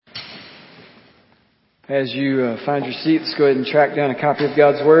As you find your seat, let's go ahead and track down a copy of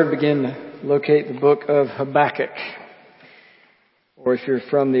God's Word. Begin to locate the book of Habakkuk. Or if you're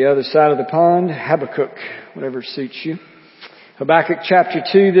from the other side of the pond, Habakkuk, whatever suits you. Habakkuk chapter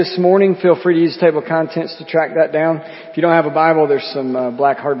 2 this morning. Feel free to use the table of contents to track that down. If you don't have a Bible, there's some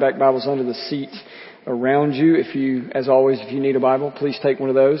black hardback Bibles under the seat around you. As always, if you need a Bible, please take one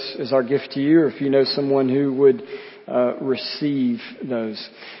of those as our gift to you, or if you know someone who would receive those.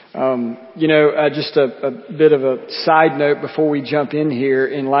 Just a bit of a side note before we jump in here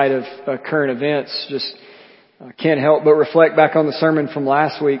in light of current events. Can't help but reflect back on the sermon from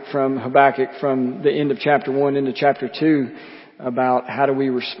last week from Habakkuk, from the end of chapter 1 into chapter 2, about how do we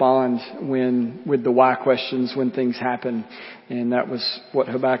respond with the why questions when things happen. And that was what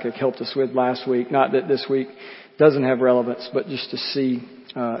Habakkuk helped us with last week. Not that this week doesn't have relevance, but just to see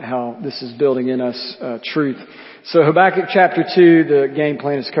how this is building in us truth. So Habakkuk chapter 2, the game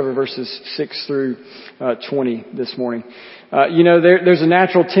plan is cover verses 6 through 20 this morning. There's a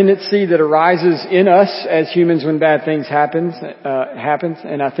natural tendency that arises in us as humans when bad things happens,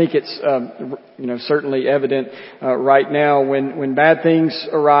 and I think it's certainly evident right now when bad things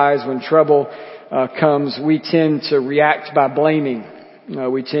arise, when trouble comes, we tend to react by blaming.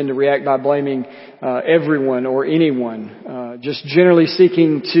 We tend to react by blaming everyone or anyone, just generally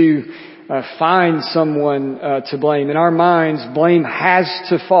seeking to find someone to blame. In our minds, blame has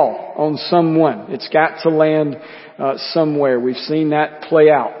to fall on someone. It's got to land somewhere. We've seen that play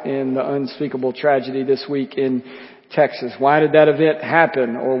out in the unspeakable tragedy this week in Texas. Why did that event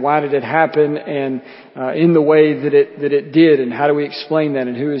happen? Or why did it happen and in the way that it did? And how do we explain that?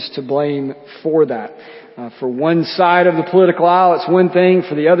 And who is to blame for that? For one side of the political aisle, it's one thing.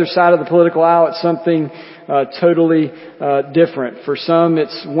 For the other side of the political aisle, it's something totally different. For some,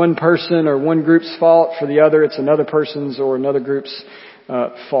 it's one person or one group's fault. For the other, it's another person's or another group's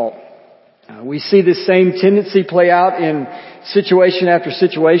fault. We see this same tendency play out in situation after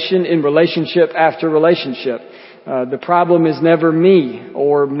situation, in relationship after relationship. The problem is never me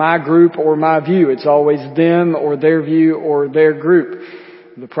or my group or my view. It's always them or their view or their group.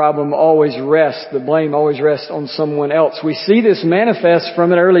 The problem always rests, the blame always rests on someone else. We see this manifest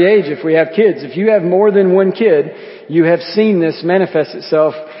from an early age if we have kids. If you have more than one kid, you have seen this manifest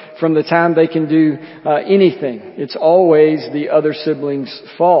itself from the time they can do anything. It's always the other sibling's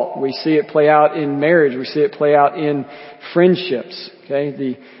fault. We see it play out in marriage. We see it play out in friendships. Okay,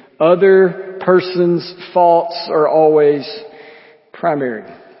 the other person's faults are always primary.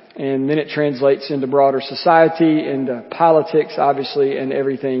 And then it translates into broader society, into politics, obviously, and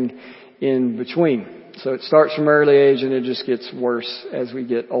everything in between. So it starts from early age and it just gets worse as we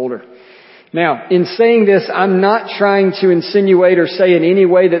get older. Now, in saying this, I'm not trying to insinuate or say in any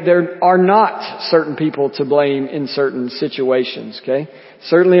way that there are not certain people to blame in certain situations, okay?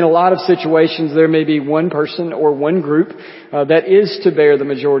 Certainly in a lot of situations there may be one person or one group that is to bear the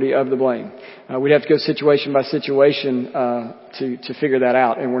majority of the blame. We'd have to go situation by situation to figure that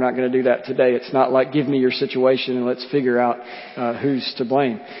out, and we're not going to do that today. It's not like give me your situation and let's figure out who's to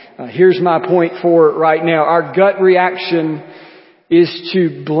blame. Here's my point for right now. Our gut reaction is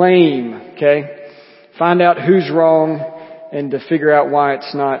to blame, okay? Find out who's wrong and to figure out why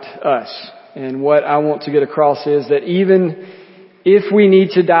it's not us. And what I want to get across is that even if we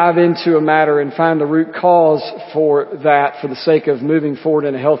need to dive into a matter and find the root cause for that for the sake of moving forward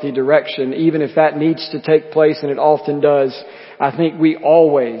in a healthy direction, even if that needs to take place, and it often does, I think we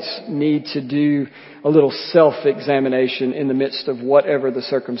always need to do a little self-examination in the midst of whatever the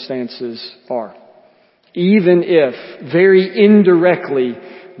circumstances are. Even if very indirectly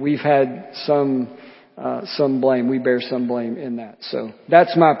we've had some blame, we bear some blame in that. So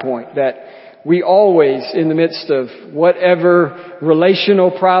that's my point, that we always, in the midst of whatever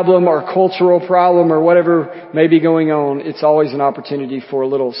relational problem or cultural problem or whatever may be going on, it's always an opportunity for a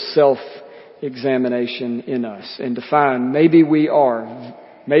little self-examination in us and to find maybe we are,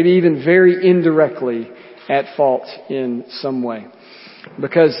 maybe even very indirectly at fault in some way.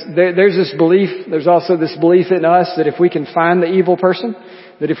 Because there's also this belief in us that if we can find the evil person,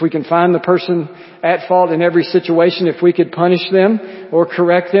 that if we can find the person at fault in every situation, if we could punish them or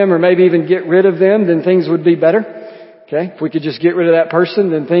correct them or maybe even get rid of them, then things would be better. Okay? If we could just get rid of that person,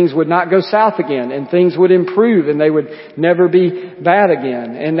 then things would not go south again and things would improve and they would never be bad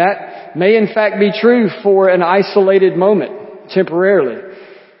again. And that may in fact be true for an isolated moment, temporarily.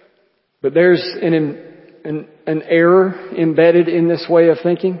 But there's an error embedded in this way of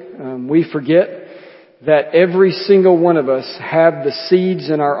thinking. We forget that every single one of us have the seeds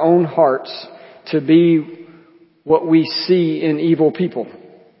in our own hearts to be what we see in evil people.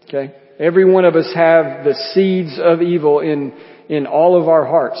 Okay? Every one of us have the seeds of evil in in all of our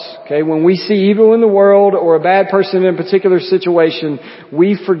hearts. Okay, when we see evil in the world or a bad person in a particular situation,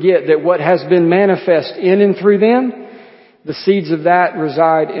 we forget that what has been manifest in and through them, the seeds of that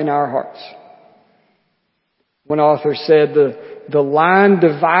reside in our hearts. One author said the line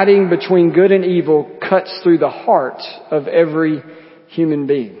dividing between good and evil cuts through the heart of every human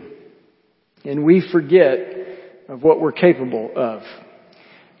being. And we forget of what we're capable of.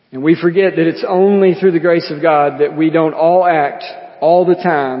 And we forget that it's only through the grace of God that we don't all act all the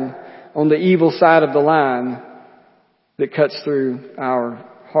time on the evil side of the line that cuts through our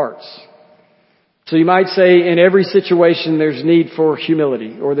hearts. So you might say in every situation there's need for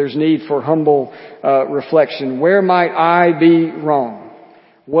humility or there's need for humble reflection. Where might I be wrong?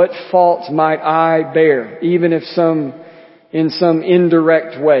 What faults might I bear, even if in some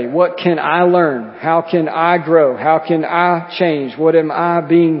indirect way? What can I learn? How can I grow? How can I change? What am I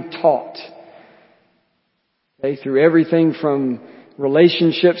being taught? Okay, through everything from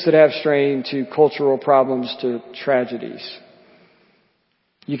relationships that have strain to cultural problems to tragedies.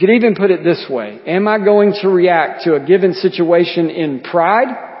 You could even put it this way. Am I going to react to a given situation in pride,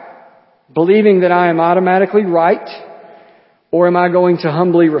 believing that I am automatically right? Or am I going to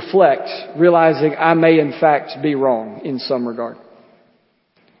humbly reflect, realizing I may in fact be wrong in some regard?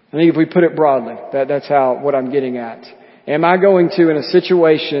 I think if we put it broadly, that's what I'm getting at. Am I going to, in a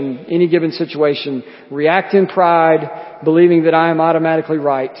situation, any given situation, react in pride, believing that I am automatically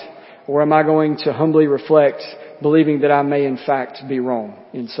right? Or am I going to humbly reflect, believing that I may in fact be wrong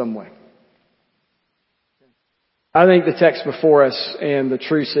in some way? I think the text before us and the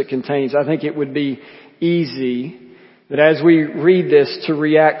truths it contains, I think it would be easy that as we read this to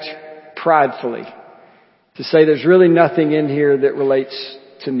react pridefully, to say there's really nothing in here that relates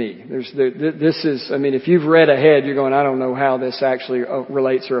to me. If you've read ahead, you're going, I don't know how this actually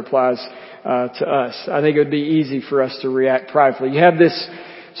relates or applies to us. I think it would be easy for us to react pridefully. You have this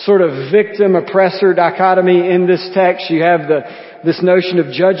sort of victim-oppressor dichotomy in this text. You have this notion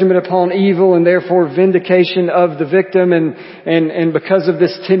of judgment upon evil and therefore vindication of the victim. And because of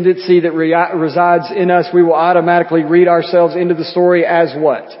this tendency that resides in us, we will automatically read ourselves into the story as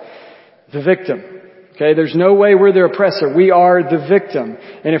what? The victim. Okay, there's no way we're the oppressor. We are the victim.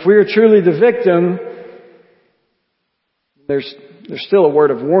 And if we are truly the victim, there's still a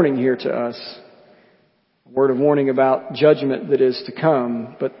word of warning here to us. A word of warning about judgment that is to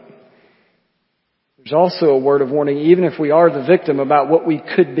come. But there's also a word of warning, even if we are the victim, about what we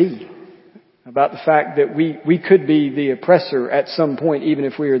could be. About the fact that we could be the oppressor at some point, even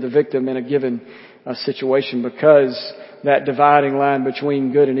if we are the victim in a given situation, because that dividing line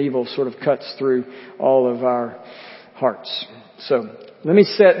between good and evil sort of cuts through all of our hearts. So let me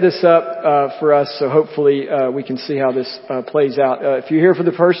set this up for us, so hopefully we can see how this plays out. If you're here for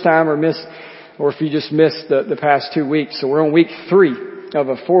the first time or if you just missed the past 2 weeks, so we're on week 3 of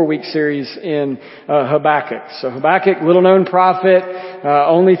a 4-week series in Habakkuk. So Habakkuk, little known prophet,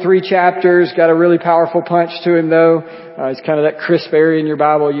 only 3 chapters, got a really powerful punch to him though. It's kind of that crisp area in your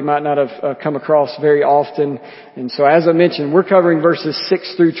Bible you might not have come across very often. And so as I mentioned, we're covering verses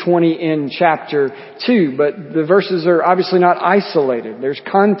 6 through 20 in chapter 2, but the verses are obviously not isolated. There's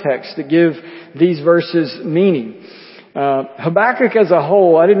context that give these verses meaning. Habakkuk as a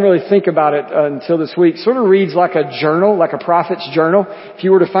whole, I didn't really think about it until this week, sort of reads like a journal, like a prophet's journal. If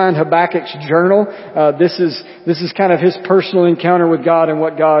you were to find Habakkuk's journal, this is kind of his personal encounter with God and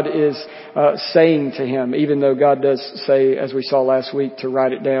what God is saying to him, even though God does say, as we saw last week, to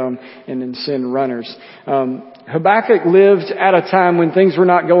write it down and then send runners. Habakkuk lived at a time when things were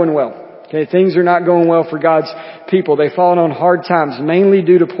not going well. Okay, things are not going well for God's people. They've fallen on hard times, mainly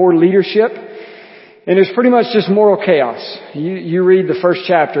due to poor leadership. And there's pretty much just moral chaos. You read the first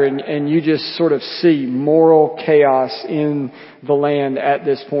chapter and you just sort of see moral chaos in the land at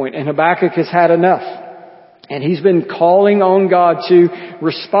this point. And Habakkuk has had enough. And he's been calling on God to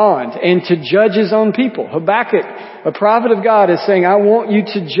respond and to judge his own people. Habakkuk, a prophet of God, is saying, I want you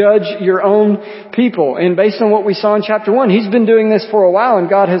to judge your own people. And based on what we saw in chapter 1, he's been doing this for a while and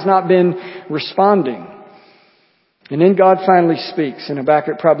God has not been responding. And then God finally speaks, and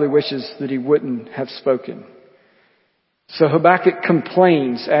Habakkuk probably wishes that he wouldn't have spoken. So Habakkuk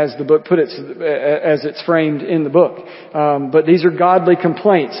complains, as the book put it, as it's framed in the book. But these are godly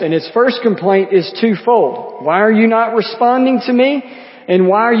complaints. And his first complaint is twofold. Why are you not responding to me? And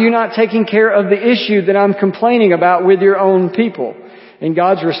why are you not taking care of the issue that I'm complaining about with your own people? And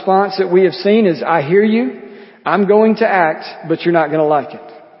God's response that we have seen is, I hear you, I'm going to act, but you're not going to like it.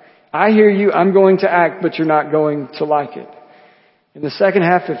 I hear you, I'm going to act, but you're not going to like it. In the second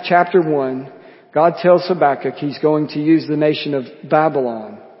half of chapter 1, God tells Habakkuk he's going to use the nation of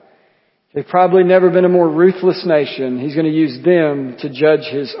Babylon. They've probably never been a more ruthless nation. He's going to use them to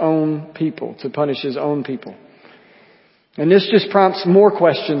judge His own people, to punish His own people. And this just prompts more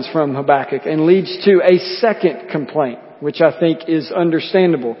questions from Habakkuk and leads to a second complaint, which I think is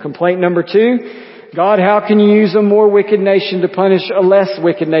understandable. Complaint number 2, God, how can you use a more wicked nation to punish a less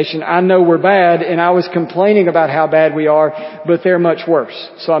wicked nation? I know we're bad, and I was complaining about how bad we are, but they're much worse.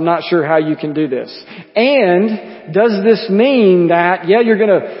 So I'm not sure how you can do this. And does this mean that,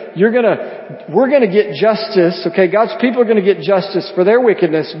 we're gonna get justice, okay? God's people are gonna get justice for their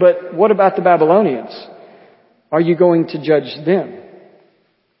wickedness, but what about the Babylonians? Are you going to judge them?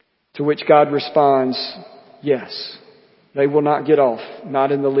 To which God responds, yes. They will not get off,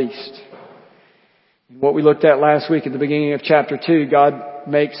 not in the least. What we looked at last week at the beginning of chapter 2, God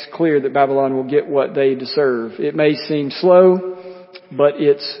makes clear that Babylon will get what they deserve. It may seem slow, but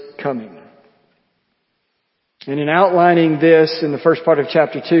it's coming. And in outlining this in the first part of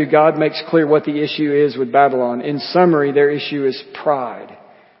chapter 2, God makes clear what the issue is with Babylon. In summary, their issue is pride.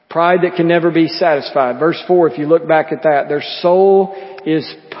 Pride that can never be satisfied. Verse 4, if you look back at that, their soul is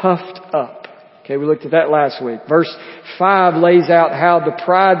puffed up. Okay, we looked at that last week. Verse 5 lays out how the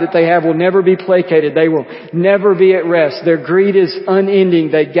pride that they have will never be placated. They will never be at rest. Their greed is unending.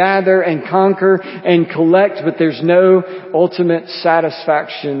 They gather and conquer and collect, but there's no ultimate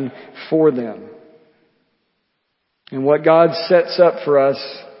satisfaction for them. And what God sets up for us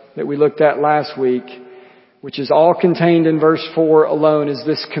that we looked at last week, which is all contained in verse 4 alone, is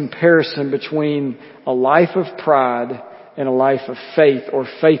this comparison between a life of pride and a life of faith or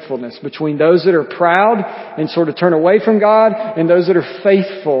faithfulness, between those that are proud and sort of turn away from God and those that are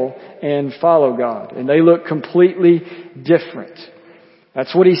faithful and follow God. And they look completely different.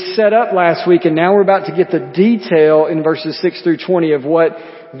 That's what He set up last week, and now we're about to get the detail in verses 6 through 20 of what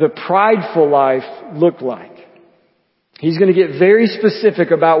the prideful life looked like. He's going to get very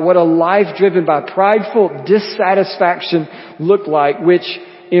specific about what a life driven by prideful dissatisfaction looked like, which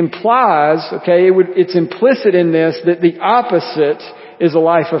implies, it's implicit in this that the opposite is a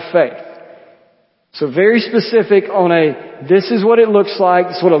life of faith. So very specific on this is what it looks like,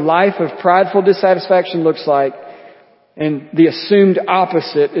 this is what a life of prideful dissatisfaction looks like, and the assumed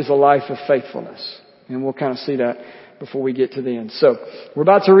opposite is a life of faithfulness. And we'll kind of see that before we get to the end. So we're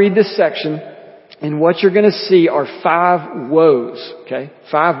about to read this section, and what you're going to see are 5 woes, okay?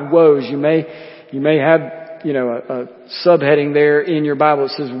 5 woes. You may have a subheading there in your Bible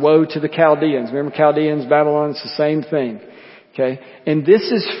that says, woe to the Chaldeans. Remember Chaldeans, Babylon, it's the same thing. Okay? And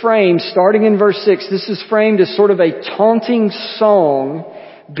this is framed, starting in verse 6, this is framed as sort of a taunting song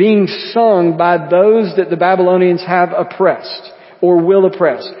being sung by those that the Babylonians have oppressed or will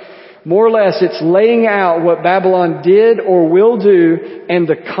oppress. More or less, it's laying out what Babylon did or will do and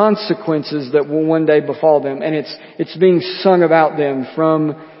the consequences that will one day befall them. And it's being sung about them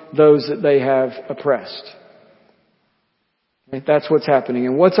from those that they have oppressed. That's what's happening.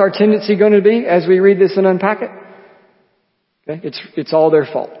 And what's our tendency going to be as we read this and unpack it? Okay? It's all their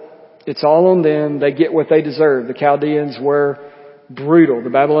fault. It's all on them. They get what they deserve. The Chaldeans were brutal.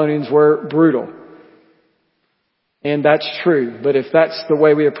 The Babylonians were brutal. And that's true. But if that's the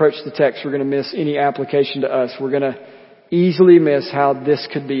way we approach the text, we're going to miss any application to us. We're going to easily miss how this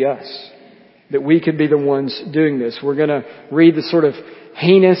could be us. That we could be the ones doing this. We're going to read the sort of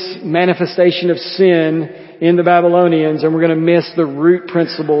heinous manifestation of sin in the Babylonians, and we're going to miss the root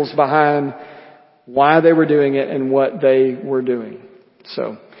principles behind why they were doing it and what they were doing.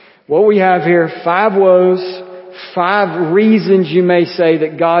 So, what we have here, 5 woes, 5 reasons you may say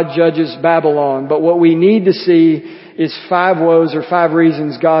that God judges Babylon. But what we need to see is 5 woes or 5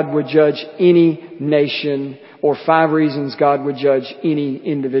 reasons God would judge any nation, or 5 reasons God would judge any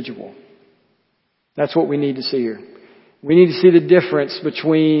individual. That's what we need to see here. We need to see the difference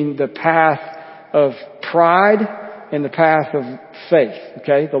between the path of pride and the path of faith.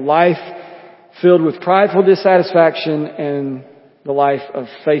 Okay? The life filled with prideful dissatisfaction and the life of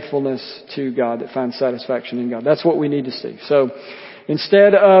faithfulness to God that finds satisfaction in God. That's what we need to see. So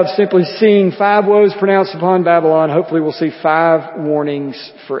instead of simply seeing 5 woes pronounced upon Babylon, hopefully we'll see 5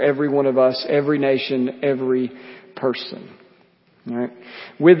 warnings for every one of us, every nation, every person. All right.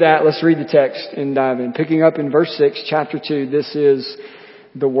 With that, let's read the text and dive in. Picking up in verse 6, chapter 2, this is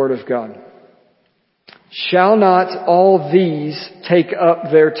the Word of God. Shall not all these take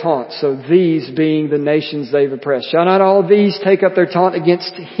up their taunt? So these being the nations they've oppressed. Shall not all these take up their taunt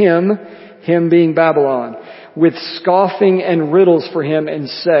against him being Babylon, with scoffing and riddles for him, and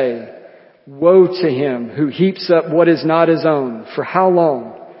say, woe to him who heaps up what is not his own. For how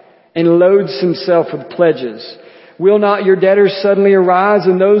long? And loads himself with pledges. Will not your debtors suddenly arise,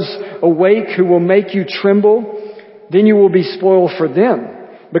 and those awake who will make you tremble? Then you will be spoiled for them.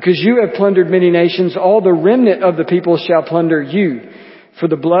 Because you have plundered many nations, all the remnant of the people shall plunder you. For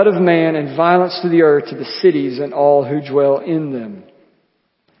the blood of man and violence to the earth, to the cities and all who dwell in them.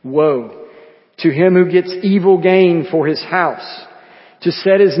 Woe to him who gets evil gain for his house, to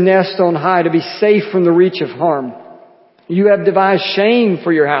set his nest on high, to be safe from the reach of harm. You have devised shame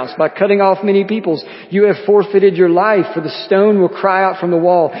for your house by cutting off many peoples. You have forfeited your life, for the stone will cry out from the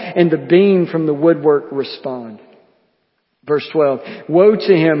wall and the beam from the woodwork respond. Verse 12, woe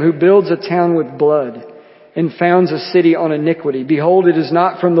to him who builds a town with blood and founds a city on iniquity. Behold, it is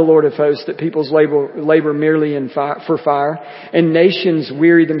not from the Lord of hosts that peoples labor merely for fire, and nations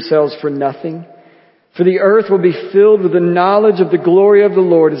weary themselves for nothing. For the earth will be filled with the knowledge of the glory of the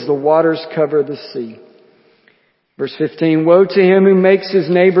Lord as the waters cover the sea. Verse 15, woe to him who makes his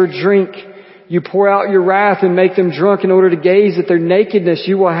neighbor drink. You pour out your wrath and make them drunk in order to gaze at their nakedness.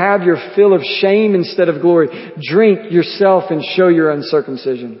 You will have your fill of shame instead of glory. Drink yourself and show your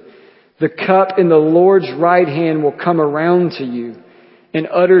uncircumcision. The cup in the Lord's right hand will come around to you, and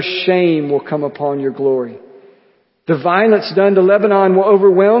utter shame will come upon your glory. The violence done to Lebanon will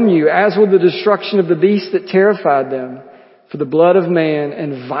overwhelm you, as will the destruction of the beast that terrified them. For the blood of man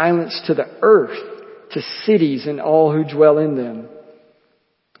and violence to the earth, to cities and all who dwell in them.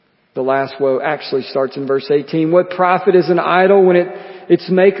 The last woe actually starts in verse 18. What profit is an idol when its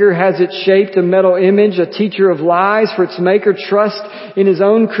maker has it shaped a metal image, a teacher of lies? For its maker trusts in his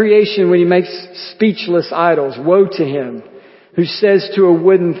own creation when he makes speechless idols. Woe to him who says to a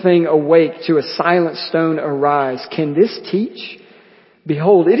wooden thing, awake, to a silent stone, arise. Can this teach?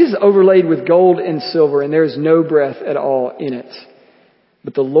 Behold, it is overlaid with gold and silver, and there is no breath at all in it.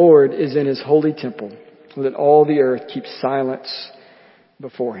 But the Lord is in his holy temple. Let all the earth keep silence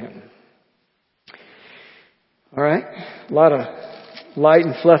before him. All right. A lot of light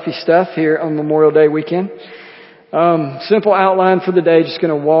and fluffy stuff here on Memorial Day weekend. Simple outline for the day. Just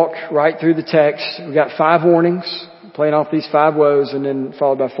going to walk right through the text. We've got 5 warnings, playing off these 5 woes, and then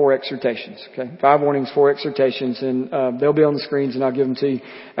followed by 4 exhortations. Okay. 5 warnings, 4 exhortations, and they'll be on the screens, and I'll give them to you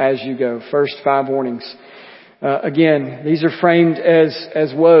as you go. First, 5 warnings. Again, these are framed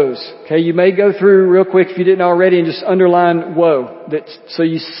as woes. Okay, you may go through real quick if you didn't already and just underline woe, so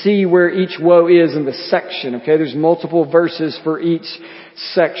you see where each woe is in the section. Okay, there's multiple verses for each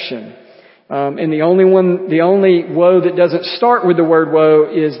section. And the only woe that doesn't start with the word woe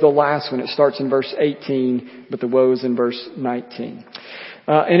is the last one. It starts in verse 18, but the woe is in verse 19.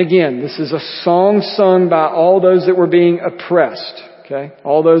 And again, this is a song sung by all those that were being oppressed. Okay,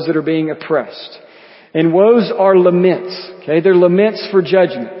 all those that are being oppressed. And woes are laments. Okay, they're laments for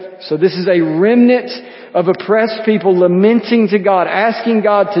judgment. So this is a remnant of oppressed people lamenting to God, asking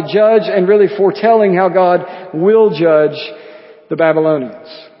God to judge, and really foretelling how God will judge the Babylonians.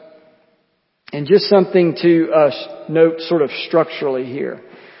 And just something to note sort of structurally here.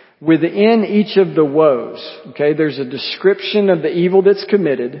 Within each of the woes, okay, there's a description of the evil that's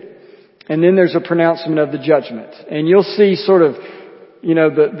committed, and then there's a pronouncement of the judgment. And you'll see sort of,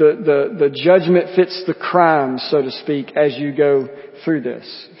 the judgment fits the crime, so to speak, as you go through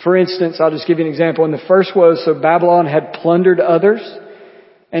this. For instance, I'll just give you an example. In the first woe, so Babylon had plundered others,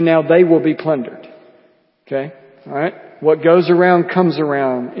 and now they will be plundered. Okay? Alright? What goes around comes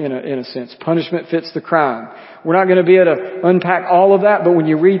around in a sense. Punishment fits the crime. We're not going to be able to unpack all of that, but when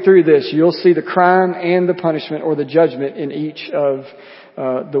you read through this, you'll see the crime and the punishment or the judgment in each of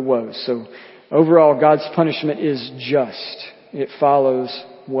the woes. So overall, God's punishment is just. It follows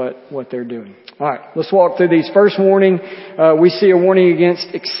what they're doing. All right, let's walk through these. First warning, we see a warning against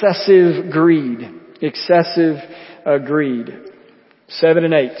excessive greed. Excessive greed. 7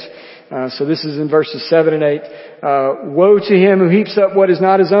 and 8. So this is in verses 7 and 8. Woe to him who heaps up what is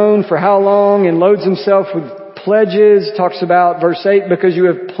not his own, for how long, and loads himself with pledges. Talks about verse 8, because you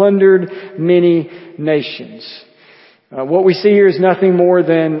have plundered many nations. What we see here is nothing more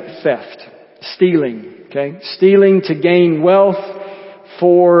than theft. Stealing. Okay, stealing to gain wealth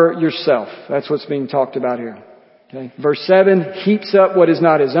for yourself. That's what's being talked about here. Okay, verse 7, heaps up what is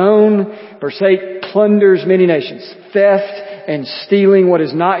not his own. Verse 8, plunders many nations. Theft and stealing what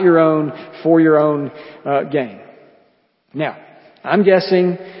is not your own for your own gain. Now, I'm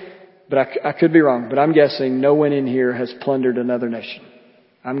guessing, but I could be wrong, but I'm guessing no one in here has plundered another nation.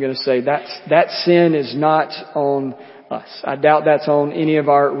 I'm going to say that sin is not on us. I doubt that's on any of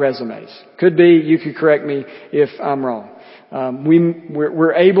our resumes. Could be. You could correct me if I'm wrong.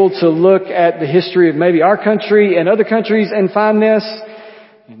 We're able to look at the history of maybe our country and other countries and find this.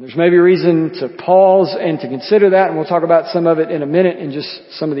 And there's maybe reason to pause and to consider that. And we'll talk about some of it in a minute and just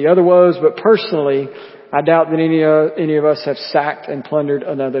some of the other woes. But personally, I doubt that any of us have sacked and plundered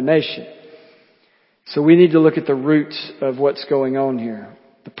another nation. So we need to look at the roots of what's going on here.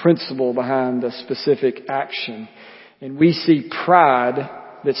 the principle behind the specific action. And we see pride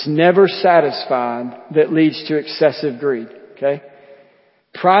that's never satisfied that leads to excessive greed. Okay?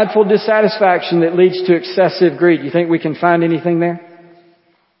 Prideful dissatisfaction that leads to excessive greed. You think we can find anything there?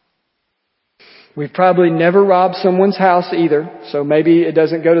 We've probably never robbed someone's house either. So maybe it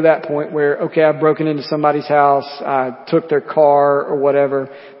doesn't go to that point where, okay, I've broken into somebody's house, I took their car or whatever.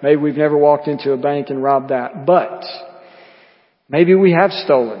 Maybe we've never walked into a bank and robbed that. But maybe we have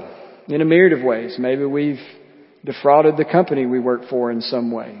stolen in a myriad of ways. Maybe we've defrauded the company we work for in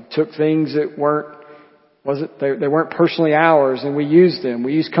some way. Took things that they weren't personally ours and we used them.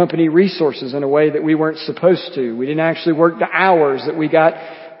 We used company resources in a way that we weren't supposed to. We didn't actually work the hours that we got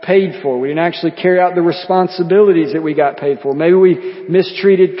paid for. We didn't actually carry out the responsibilities that we got paid for. Maybe we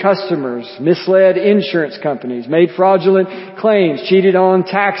mistreated customers, misled insurance companies, made fraudulent claims, cheated on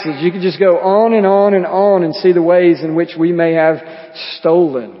taxes. You could just go on and on and on and see the ways in which we may have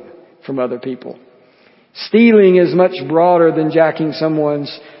stolen from other people. Stealing is much broader than jacking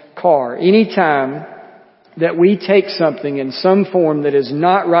someone's car. Anytime that we take something in some form that is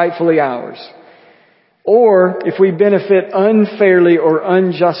not rightfully ours, or if we benefit unfairly or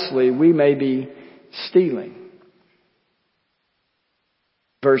unjustly, we may be stealing.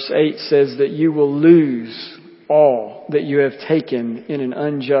 Verse 8 says that you will lose all that you have taken in an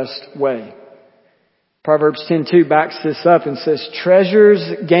unjust way. Proverbs 10:2 backs this up and says, treasures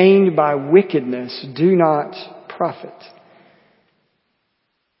gained by wickedness do not profit.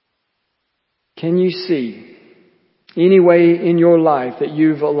 Can you see any way in your life that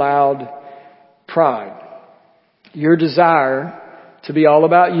you've allowed pride, your desire to be all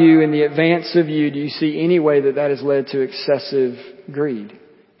about you and the advance of you, do you see any way that that has led to excessive greed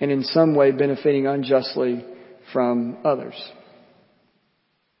and in some way benefiting unjustly from others?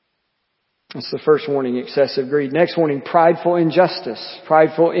 That's the first warning, excessive greed. Next warning, prideful injustice.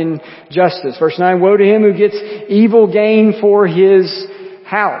 Prideful injustice. Verse 9, woe to him who gets evil gain for his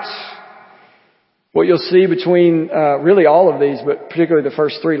house. What you'll see between really all of these, but particularly the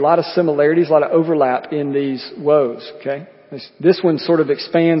first three, a lot of similarities, a lot of overlap in these woes. Okay, this one sort of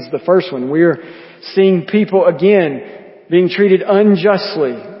expands the first one. We're seeing people again being treated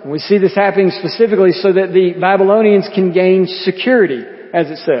unjustly. And we see this happening specifically so that the Babylonians can gain security, as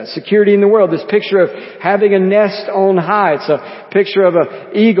it says, security in the world. This picture of having a nest on high. It's a picture of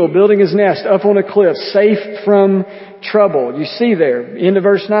an eagle building his nest up on a cliff, safe from trouble. You see there, end of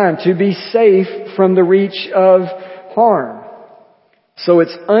verse 9, to be safe from the reach of harm. So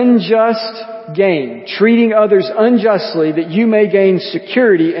it's unjust gain, treating others unjustly that you may gain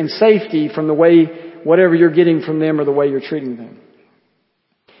security and safety from the way, whatever you're getting from them or the way you're treating them.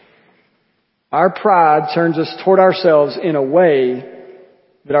 Our pride turns us toward ourselves in a way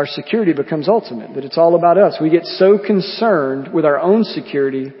that our security becomes ultimate, that it's all about us. We get so concerned with our own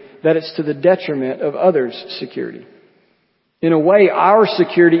security that it's to the detriment of others' security. In a way, our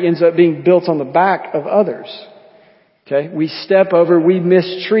security ends up being built on the back of others. Okay? We step over, we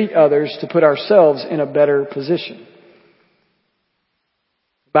mistreat others to put ourselves in a better position.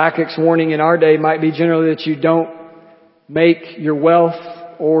 Habakkuk's warning in our day might be generally that you don't make your wealth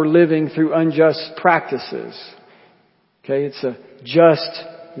or living through unjust practices. Okay? It's a just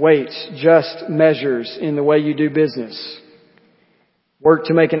weights, just measures in the way you do business. Work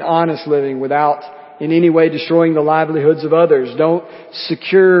to make an honest living without in any way destroying the livelihoods of others. Don't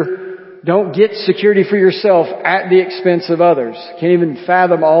get security for yourself at the expense of others. Can't even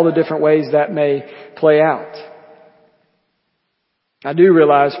fathom all the different ways that may play out. I do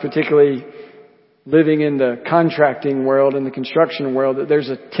realize, particularly living in the contracting world and the construction world, that there's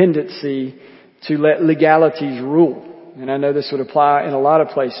a tendency to let legalities rule. And I know this would apply in a lot of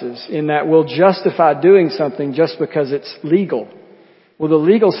places, in that we'll justify doing something just because it's legal. Well, the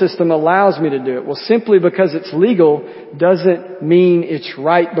legal system allows me to do it. Well, simply because it's legal doesn't mean it's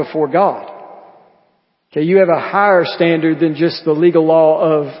right before God. Okay, you have a higher standard than just the legal law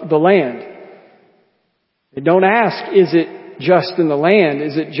of the land. And don't ask, is it just in the land?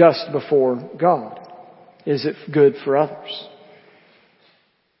 Is it just before God? Is it good for others?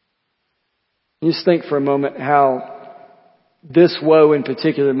 Just think for a moment how this woe in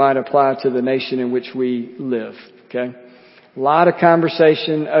particular might apply to the nation in which we live. Okay? A lot of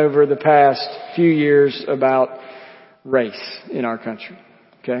conversation over the past few years about race in our country.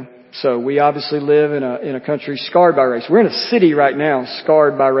 Okay? So we obviously live in a country scarred by race. We're in a city right now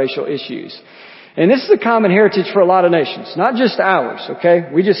scarred by racial issues. And this is a common heritage for a lot of nations, not just ours, okay?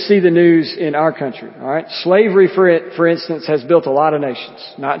 We just see the news in our country, all right? Slavery, for instance, has built a lot of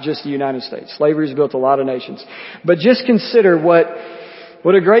nations, not just the United States. Slavery has built a lot of nations. But just consider what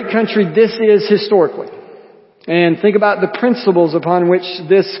a great country this is historically. And think about the principles upon which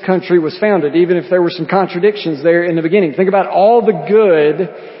this country was founded, even if there were some contradictions there in the beginning. Think about all the good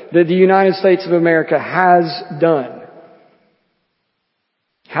that the United States of America has done.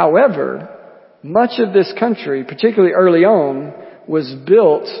 However, much of this country, particularly early on, was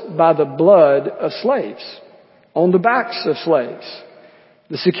built by the blood of slaves, on the backs of slaves.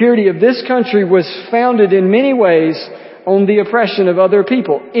 The security of this country was founded in many ways on the oppression of other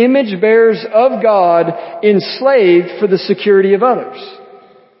people. Image bearers of God enslaved for the security of others.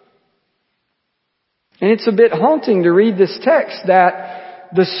 And it's a bit haunting to read this text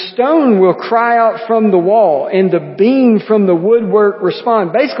that the stone will cry out from the wall and the beam from the woodwork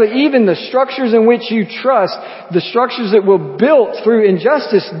respond. Basically, even the structures in which you trust, the structures that were built through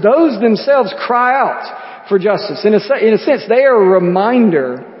injustice, those themselves cry out for justice. In a sense, they are a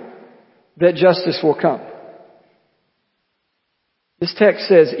reminder that justice will come. This text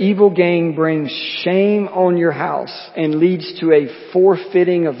says, evil gain brings shame on your house and leads to a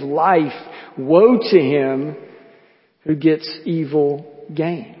forfeiting of life. Woe to him who gets evil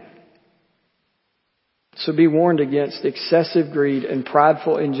gain. So be warned against excessive greed and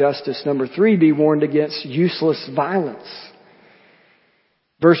prideful injustice. Number 3, be warned against useless violence.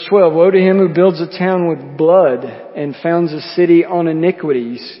 Verse 12, woe to him who builds a town with blood and founds a city on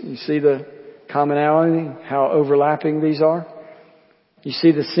iniquities. You see the commonality, how overlapping these are? You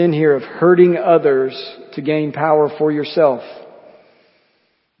see the sin here of hurting others to gain power for yourself.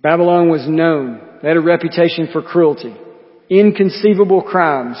 Babylon was known. They had a reputation for cruelty. Inconceivable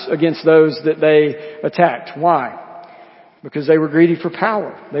crimes against those that they attacked. Why? Because they were greedy for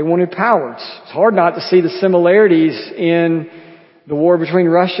power. They wanted power. It's hard not to see the similarities in the war between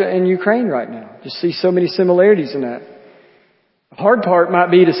Russia and Ukraine right now. Just see so many similarities in that. The hard part might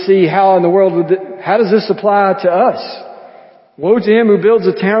be to see how in the world, how does this apply to us? Woe to him who builds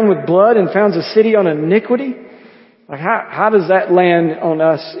a town with blood and founds a city on iniquity. Like how does that land on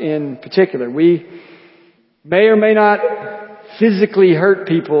us in particular? We may or may not physically hurt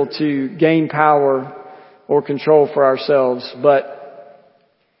people to gain power or control for ourselves, but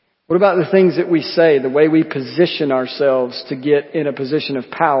what about the things that we say, the way we position ourselves to get in a position of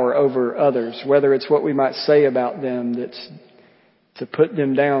power over others, whether it's what we might say about them that's to put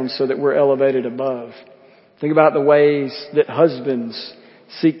them down so that we're elevated above. Think about the ways that husbands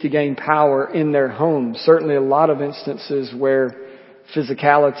seek to gain power in their homes. Certainly a lot of instances where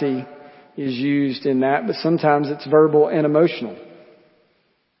physicality is used in that, but sometimes it's verbal and emotional.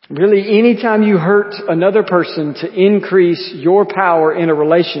 Really, anytime you hurt another person to increase your power in a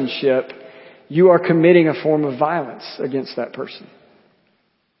relationship, you are committing a form of violence against that person.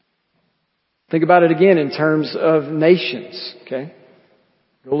 Think about it again in terms of nations, okay?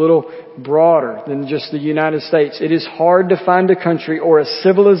 A little broader than just the United States. It is hard to find a country or a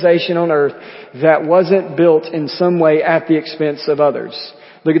civilization on earth that wasn't built in some way at the expense of others.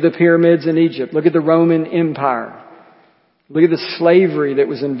 Look at the pyramids in Egypt. Look at the Roman Empire. Look at the slavery that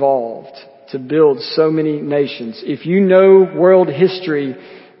was involved to build so many nations. If you know world history,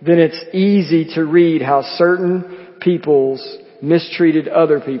 then it's easy to read how certain peoples mistreated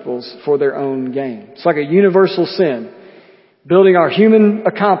other peoples for their own gain. It's like a universal sin. Building our human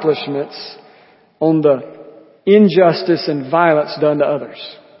accomplishments on the injustice and violence done to others.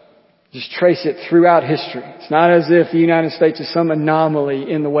 Just trace it throughout history. It's not as if the United States is some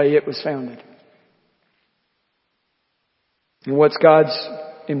anomaly in the way it was founded. And what's God's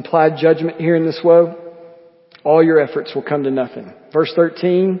implied judgment here in this woe? All your efforts will come to nothing. Verse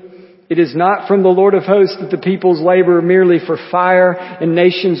 13, it is not from the Lord of hosts that the peoples labor merely for fire and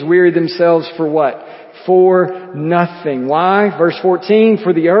nations weary themselves for what? For nothing. Why? Verse 14,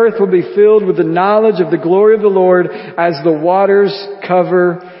 for the earth will be filled with the knowledge of the glory of the Lord as the waters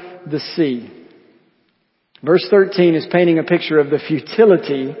cover the sea. Verse 13 is painting a picture of the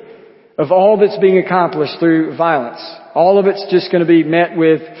futility of all that's being accomplished through violence. All of it's just going to be met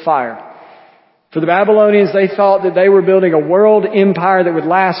with fire. For the Babylonians, they thought that they were building a world empire that would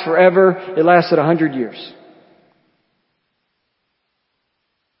last forever. It lasted 100 years.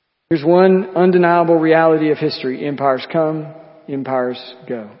 Here's one undeniable reality of history. Empires come, empires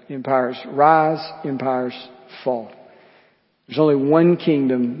go. Empires rise, empires fall. There's only one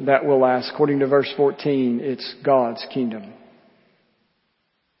kingdom that will last. According to verse 14, it's God's kingdom.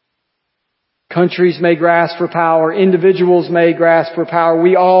 Countries may grasp for power. Individuals may grasp for power.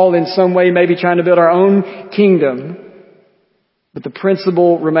 We all in some way may be trying to build our own kingdom. But the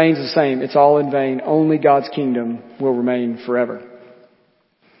principle remains the same. It's all in vain. Only God's kingdom will remain forever.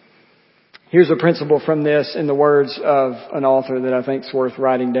 Here's a principle from this in the words of an author that I think is worth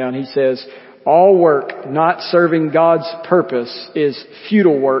writing down. He says, all work not serving God's purpose is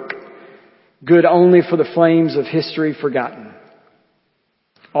futile work good only for the flames of history forgotten.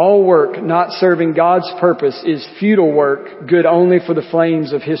 All work not serving God's purpose is futile work, good only for the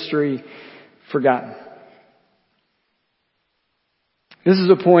flames of history forgotten. This is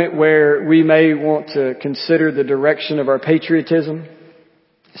a point where we may want to consider the direction of our patriotism.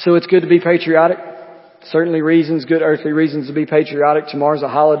 So it's good to be patriotic. Certainly reasons, good earthly reasons to be patriotic. Tomorrow's a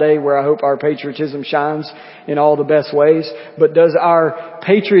holiday where I hope our patriotism shines in all the best ways. But does our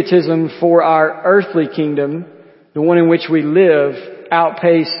patriotism for our earthly kingdom, the one in which we live,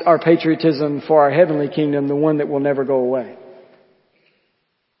 outpace our patriotism for our heavenly kingdom, the one that will never go away?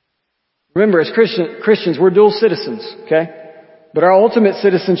 Remember, as Christians, we're dual citizens, okay? But our ultimate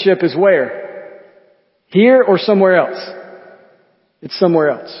citizenship is where? Here or somewhere else? It's somewhere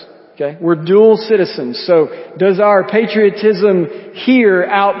else. Okay? We're dual citizens. So does our patriotism here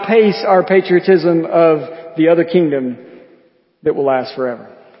outpace our patriotism of the other kingdom that will last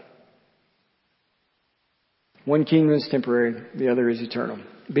forever? One kingdom is temporary, the other is eternal.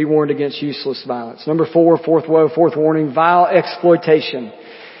 Be warned against useless violence. Number 4, fourth woe, fourth warning, vile exploitation.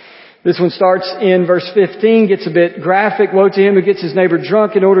 This one starts in verse 15, gets a bit graphic. Woe to him who gets his neighbor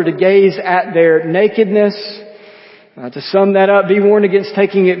drunk in order to gaze at their nakedness. To sum that up, be warned against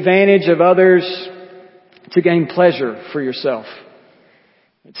taking advantage of others to gain pleasure for yourself.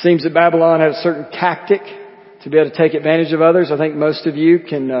 It seems that Babylon had a certain tactic to be able to take advantage of others. I think most of you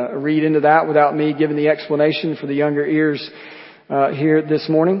can read into that without me giving the explanation for the younger ears here this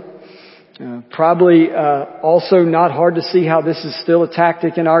morning. Probably also not hard to see how this is still a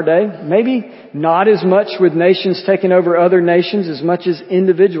tactic in our day. Maybe not as much with nations taking over other nations as much as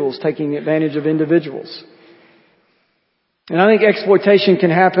individuals taking advantage of individuals. And I think exploitation can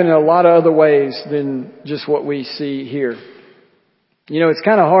happen in a lot of other ways than just what we see here. You know, it's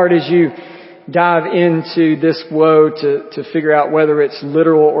kind of hard as you dive into this woe to figure out whether it's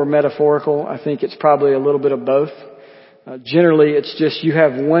literal or metaphorical. I think it's probably a little bit of both. Generally, it's just you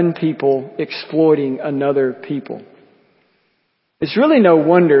have one people exploiting another people. It's really no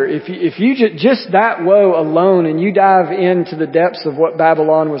wonder if you just that woe alone and you dive into the depths of what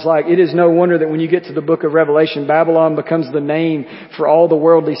Babylon was like, it is no wonder that when you get to the book of Revelation, Babylon becomes the name for all the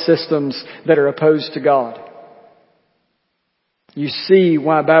worldly systems that are opposed to God. You see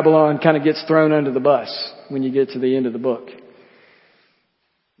why Babylon kind of gets thrown under the bus when you get to the end of the book.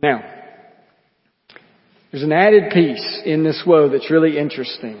 Now, there's an added piece in this woe that's really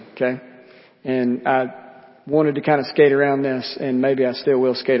interesting, okay? And I wanted to kind of skate around this, and maybe I still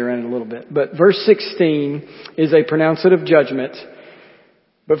will skate around it a little bit. But verse 16 is a pronouncement of judgment.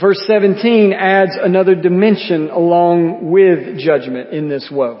 But verse 17 adds another dimension along with judgment in this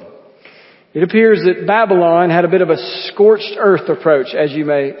woe. It appears that Babylon had a bit of a scorched earth approach, as you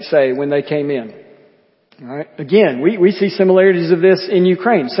may say, when they came in. All right. Again, we see similarities of this in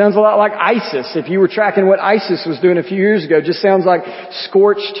Ukraine. Sounds a lot like ISIS. If you were tracking what ISIS was doing a few years ago, just sounds like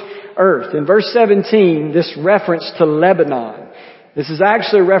scorched earth. In verse 17, this reference to Lebanon. This is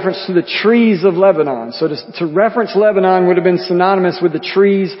actually a reference to the trees of Lebanon. So to reference Lebanon would have been synonymous with the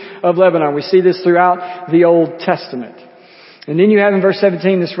trees of Lebanon. We see this throughout the Old Testament. And then you have in verse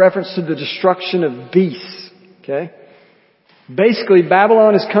 17 this reference to the destruction of beasts. Okay? Basically,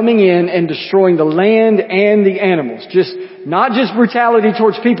 Babylon is coming in and destroying the land and the animals. Not just brutality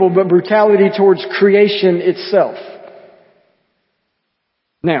towards people, but brutality towards creation itself.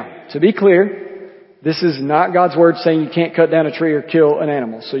 Now, to be clear, this is not God's word saying you can't cut down a tree or kill an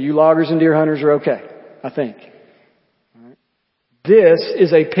animal. So you loggers and deer hunters are okay, I think. All right. This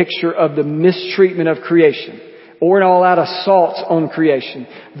is a picture of the mistreatment of creation, or an all-out assault on creation.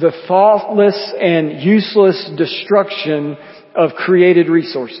 The thoughtless and useless destruction of created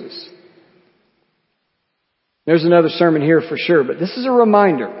resources. There's another sermon here for sure, but this is a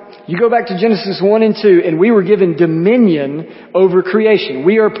reminder. You go back to Genesis 1 and 2, and we were given dominion over creation.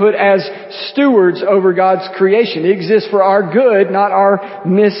 We are put as stewards over God's creation. It exists for our good, not our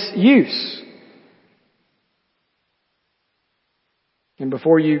misuse. And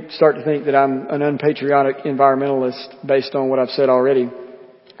before you start to think that I'm an unpatriotic environmentalist based on what I've said already,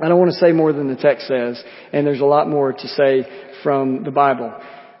 I don't want to say more than the text says, and there's a lot more to say from the Bible.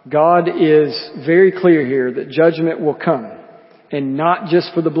 God is very clear here that judgment will come, and not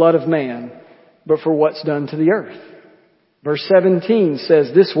just for the blood of man, but for what's done to the earth. Verse 17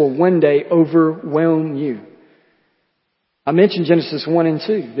 says this will one day overwhelm you. I mentioned Genesis 1 and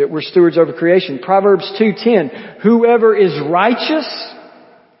 2, that we're stewards over creation. Proverbs 2:10, whoever is righteous,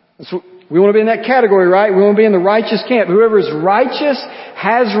 we want to be in that category, right? We want to be in the righteous camp. Whoever is righteous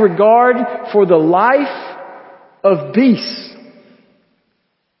has regard for the life of beasts.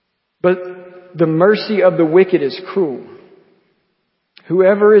 But the mercy of the wicked is cruel.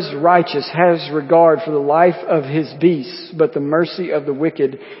 Whoever is righteous has regard for the life of his beasts, but the mercy of the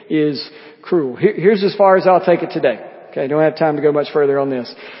wicked is cruel. Here's as far as I'll take it today. Okay, don't have time to go much further on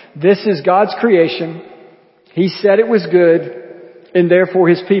this. This is God's creation. He said it was good, and therefore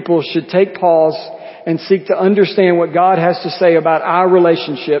His people should take pause and seek to understand what God has to say about our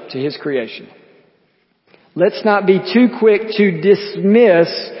relationship to His creation. Let's not be too quick to dismiss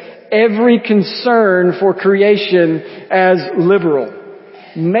every concern for creation as liberal.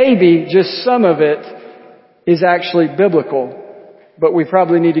 Maybe just some of it is actually biblical, but we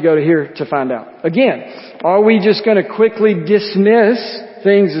probably need to go to here to find out. Again, are we just going to quickly dismiss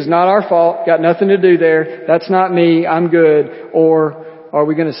things as not our fault, got nothing to do there, that's not me, I'm good, or are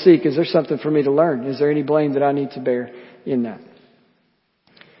we going to seek, is there something for me to learn? Is there any blame that I need to bear in that?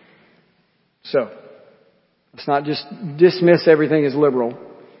 So, let's not just dismiss everything as liberal.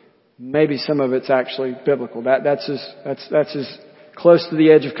 Maybe some of it's actually biblical. That's as close to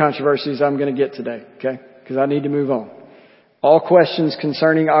the edge of controversy as I'm going to get today, okay? Because I need to move on. All questions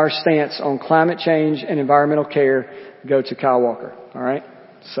concerning our stance on climate change and environmental care go to Kyle Walker, all right?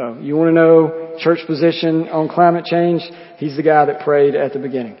 So you want to know church position on climate change? He's the guy that prayed at the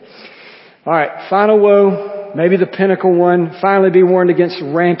beginning. All right, final woe, maybe the pinnacle one. Finally be warned against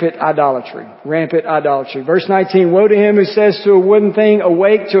rampant idolatry. Rampant idolatry. Verse 19, woe to him who says to a wooden thing,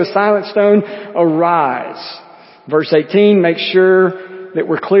 awake, to a silent stone, arise. Verse 18, make sure that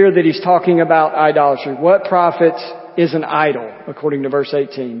we're clear that he's talking about idolatry. What profit is an idol, according to verse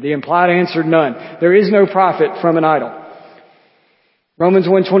 18? The implied answer, none. There is no profit from an idol. Romans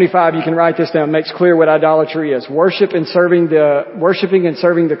 1:25, you can write this down, makes clear what idolatry is. Worshiping and serving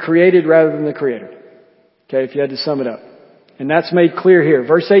the created rather than the Creator. Okay, if you had to sum it up. And that's made clear here.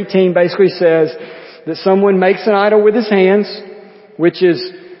 Verse 18 basically says that someone makes an idol with his hands, which is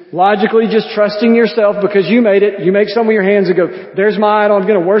logically just trusting yourself because you made it. You make some with your hands and go, there's my idol, I'm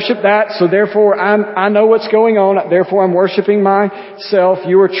going to worship that, so therefore I know what's going on, therefore I'm worshiping myself.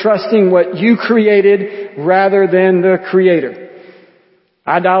 You are trusting what you created rather than the Creator.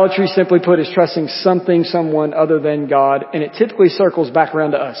 Idolatry, simply put, is trusting something, someone other than God, and it typically circles back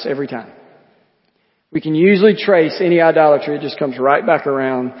around to us every time. We can usually trace any idolatry, it just comes right back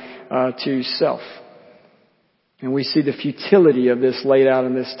around to self. And we see the futility of this laid out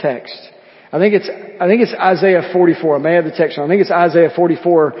in this text. I think it's Isaiah 44. I may have the text wrong. I think it's Isaiah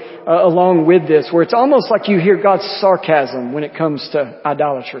 44 along with this, where it's almost like you hear God's sarcasm when it comes to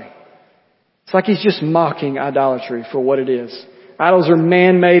idolatry. It's like He's just mocking idolatry for what it is. Idols are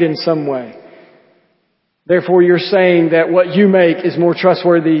man-made in some way. Therefore, you're saying that what you make is more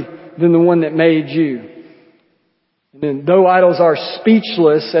trustworthy than the one that made you. And then, though idols are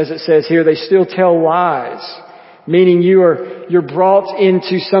speechless, as it says here, they still tell lies. Meaning you're brought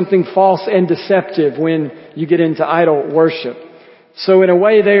into something false and deceptive when you get into idol worship. So in a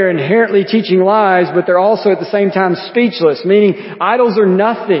way, they are inherently teaching lies, but they're also at the same time speechless. Meaning idols are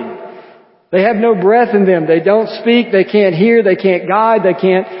nothing. They have no breath in them. They don't speak. They can't hear. They can't guide. They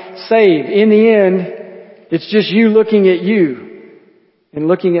can't save. In the end, it's just you looking at you and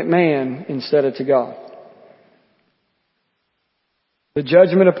looking at man instead of to God. The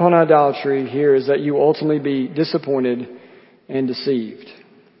judgment upon idolatry here is that you ultimately be disappointed and deceived,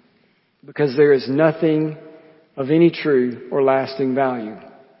 because there is nothing of any true or lasting value.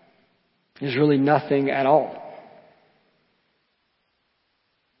 There's really nothing at all.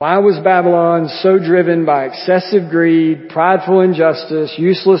 Why was Babylon so driven by excessive greed, prideful injustice,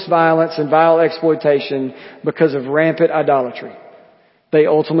 useless violence, and vile exploitation? Because of rampant idolatry. They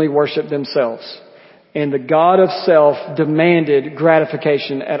ultimately worshiped themselves. And the God of self demanded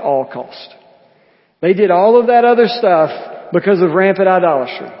gratification at all cost. They did all of that other stuff because of rampant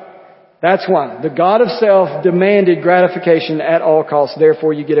idolatry. That's why. The God of self demanded gratification at all costs.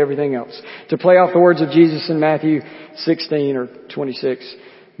 Therefore, you get everything else. To play off the words of Jesus in Matthew 16 or 26,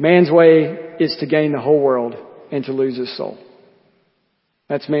 man's way is to gain the whole world and to lose his soul.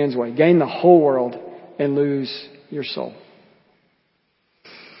 That's man's way. Gain the whole world and lose your soul.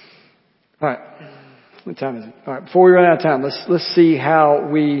 All right. What time is it? All right. Before we run out of time, let's see how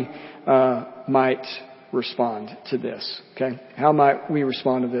we might respond to this. Okay, how might we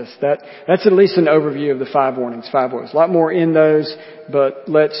respond to this? That's at least an overview of the 5 warnings, 5 woes. A lot more in those, but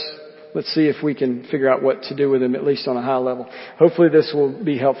let's see if we can figure out what to do with them, at least on a high level. Hopefully, this will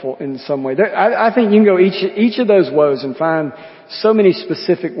be helpful in some way. I think you can go each of those woes and find so many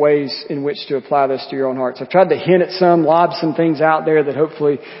specific ways in which to apply this to your own hearts. I've tried to hint at some, lob some things out there that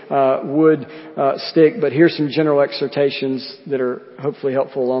hopefully would stick, but here's some general exhortations that are hopefully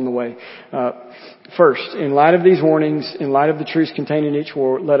helpful along the way. First, in light of these warnings, in light of the truths contained in each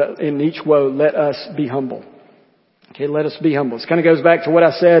woe, let us be humble. Okay, let us be humble. This kind of goes back to what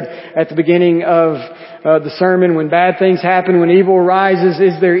I said at the beginning of the sermon. When bad things happen, when evil arises,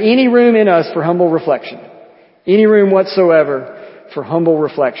 is there any room in us for humble reflection? Any room whatsoever for humble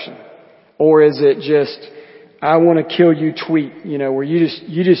reflection? Or is it just, I want to kill you tweet, where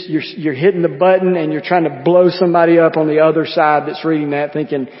you're hitting the button and you're trying to blow somebody up on the other side that's reading that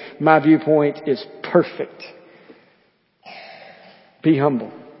thinking my viewpoint is perfect. Be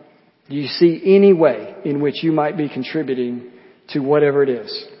humble. Do you see any way in which you might be contributing to whatever it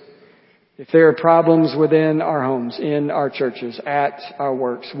is? If there are problems within our homes, in our churches, at our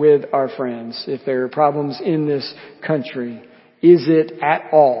works, with our friends, if there are problems in this country, is it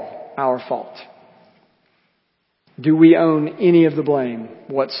at all our fault? Do we own any of the blame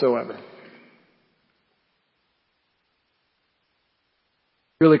whatsoever?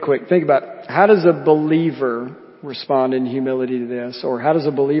 Really quick, think about how does a believer respond in humility to this? Or how does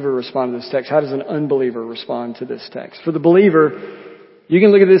a believer respond to this text? How does an unbeliever respond to this text? For the believer, you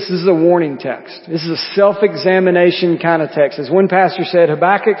can look at this is a warning text. This is a self-examination kind of text. As one pastor said,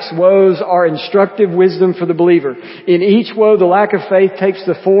 Habakkuk's woes are instructive wisdom for the believer. In each woe, the lack of faith takes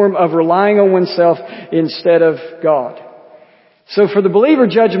the form of relying on oneself instead of God. So for the believer,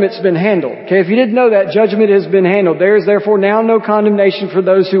 judgment's been handled. Okay, if you didn't know that, judgment has been handled. There is therefore now no condemnation for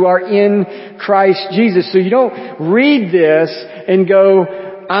those who are in Christ Jesus. So you don't read this and go,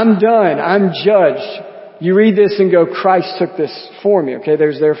 I'm done, I'm judged. You read this and go, Christ took this for me. Okay,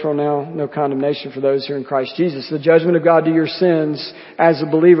 there's therefore now no condemnation for those who are in Christ Jesus. The judgment of God to your sins as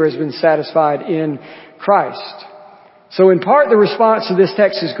a believer has been satisfied in Christ. So in part, the response to this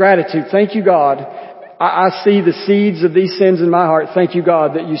text is gratitude. Thank you, God. I see the seeds of these sins in my heart. Thank you,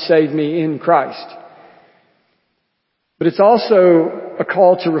 God, that you saved me in Christ. But it's also a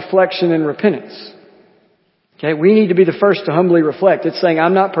call to reflection and repentance. Okay, we need to be the first to humbly reflect. It's saying,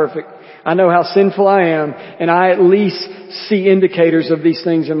 I'm not perfect. I know how sinful I am, and I at least see indicators of these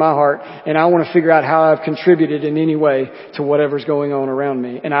things in my heart, and I want to figure out how I've contributed in any way to whatever's going on around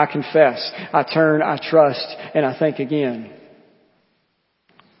me. And I confess, I turn, I trust, and I think again.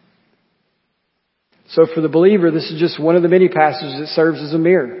 So for the believer, this is just one of the many passages that serves as a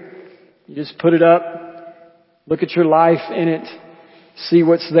mirror. You just put it up, look at your life in it, see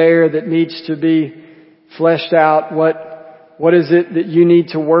what's there that needs to be fleshed out. What is it that you need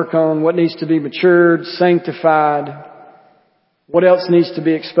to work on? What needs to be matured, sanctified? What else needs to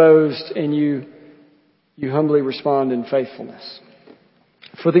be exposed? And you humbly respond in faithfulness.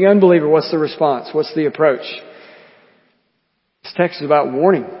 For the unbeliever, what's the response? What's the approach? This text is about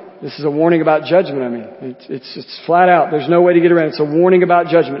warning. This is a warning about judgment. I mean, it's flat out. There's no way to get around it. It's a warning about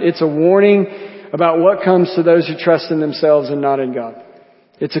judgment. It's a warning about what comes to those who trust in themselves and not in God.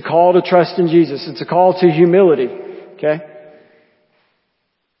 It's a call to trust in Jesus. It's a call to humility. Okay?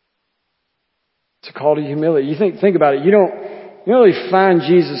 It's a call to humility. You think about it. You don't really find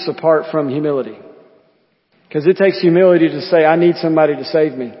Jesus apart from humility. Because it takes humility to say, I need somebody to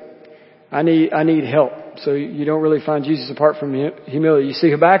save me. I need help. So you don't really find Jesus apart from humility. You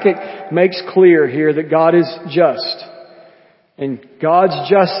see, Habakkuk makes clear here that God is just. And God's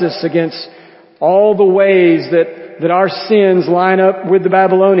justice against all the ways that our sins line up with the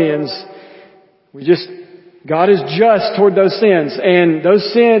Babylonians. God is just toward those sins. And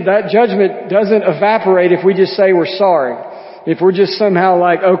that judgment doesn't evaporate if we just say we're sorry. If we're just somehow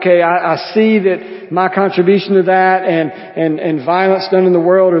like, okay, I see that my contribution to that and violence done in the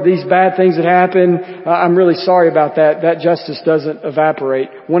world or these bad things that happen, I'm really sorry about that. That justice doesn't evaporate.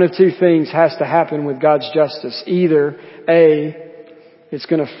 One of two things has to happen with God's justice. Either A, it's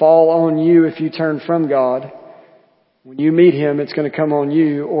going to fall on you if you turn from God. When you meet Him, it's going to come on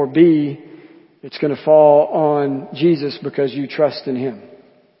you. Or B, it's going to fall on Jesus because you trust in Him.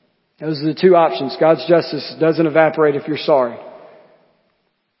 Those are the two options. God's justice doesn't evaporate if you're sorry.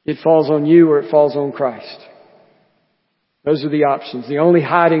 It falls on you or it falls on Christ. Those are the options. The only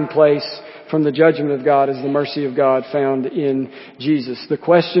hiding place from the judgment of God is the mercy of God found in Jesus. The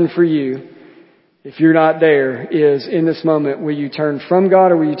question for you, if you're not there, is in this moment, will you turn from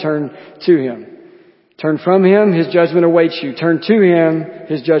God or will you turn to Him? Turn from Him, His judgment awaits you. Turn to Him,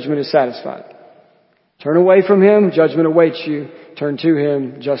 His judgment is satisfied. Turn away from Him, judgment awaits you. Turn to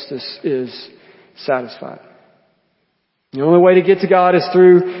Him, justice is satisfied. The only way to get to God is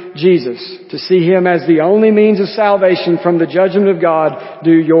through Jesus. To see Him as the only means of salvation from the judgment of God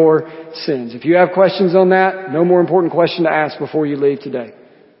due your sins. If you have questions on that, no more important question to ask before you leave today.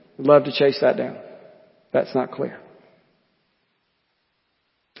 We'd love to chase that down. That's not clear.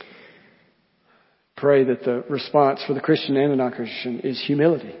 Pray that the response for the Christian and the non-Christian is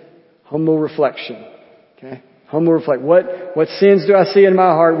humility. Humble reflection. Okay? Humble reflect. What sins do I see in my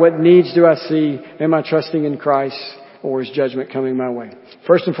heart? What needs do I see? Am I trusting in Christ? or is judgment coming my way?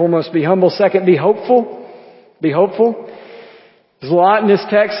 First and foremost, be humble. Second, be hopeful. Be hopeful. There's a lot in this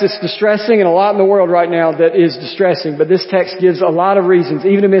text that's distressing and a lot in the world right now that is distressing. But this text gives a lot of reasons,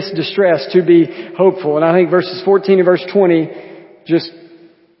 even amidst distress, to be hopeful. And I think verses 14 and verse 20 just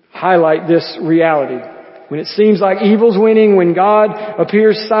highlight this reality. When it seems like evil's winning, when God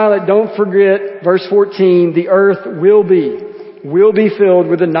appears silent, don't forget, verse 14, the earth will be filled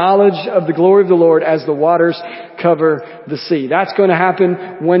with the knowledge of the glory of the Lord as the waters cover the sea. That's going to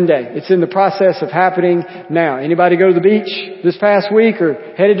happen one day. It's in the process of happening now. Anybody go to the beach this past week or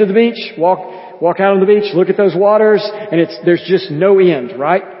headed to the beach? Walk out on the beach, look at those waters, and there's just no end,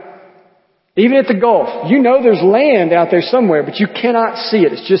 right? Even at the Gulf, you know there's land out there somewhere, but you cannot see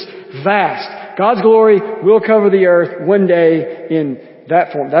it. It's just vast. God's glory will cover the earth one day in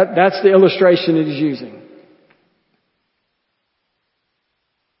that form. That's the illustration it is using.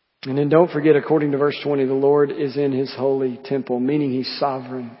 And then don't forget, according to verse 20, the Lord is in His holy temple, meaning He's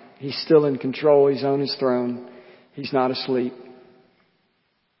sovereign. He's still in control. He's on His throne. He's not asleep.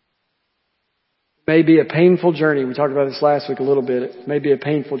 It may be a painful journey. We talked about this last week a little bit. It may be a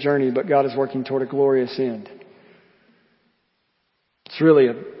painful journey, but God is working toward a glorious end. It's really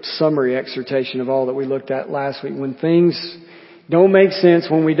a summary exhortation of all that we looked at last week. When things don't make sense,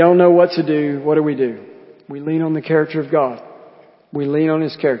 when we don't know what to do, what do? We lean on the character of God. We lean on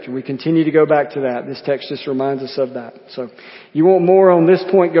His character. We continue to go back to that. This text just reminds us of that. So you want more on this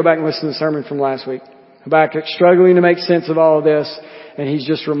point, go back and listen to the sermon from last week. Habakkuk struggling to make sense of all of this. And he's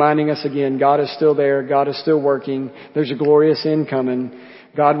just reminding us again, God is still there. God is still working. There's a glorious end coming.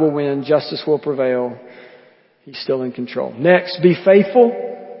 God will win. Justice will prevail. He's still in control. Next, be faithful.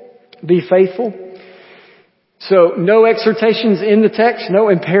 Be faithful. So no exhortations in the text, no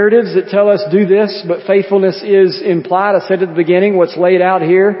imperatives that tell us do this, but faithfulness is implied. I said at the beginning, what's laid out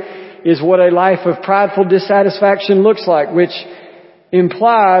here is what a life of prideful dissatisfaction looks like, which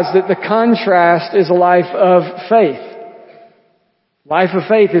implies that the contrast is a life of faith. Life of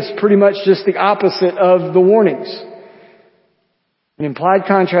faith is pretty much just the opposite of the warnings. An implied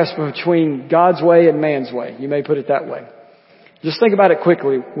contrast between God's way and man's way. You may put it that way. Just think about it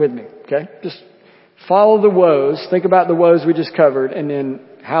quickly with me, okay? Just follow the woes. Think about the woes we just covered and then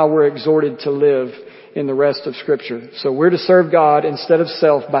how we're exhorted to live in the rest of Scripture. So we're to serve God instead of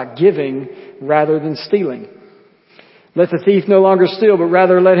self by giving rather than stealing. Let the thief no longer steal, but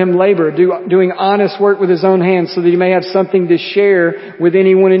rather let him labor, doing honest work with his own hands so that he may have something to share with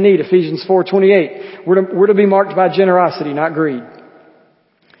anyone in need. Ephesians 4:28. We're to be marked by generosity, not greed.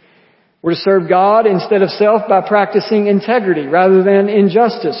 We're to serve God instead of self by practicing integrity rather than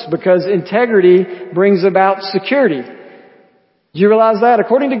injustice, because integrity brings about security. Do you realize that?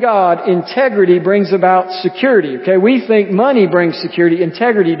 According to God, integrity brings about security. Okay, we think money brings security.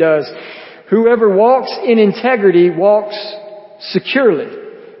 Integrity does. Whoever walks in integrity walks securely,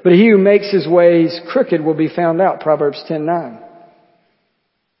 but he who makes his ways crooked will be found out. Proverbs 10:9.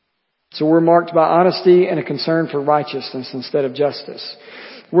 So we're marked by honesty and a concern for righteousness instead of justice.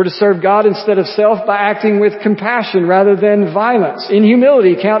 We're to serve God instead of self by acting with compassion rather than violence. In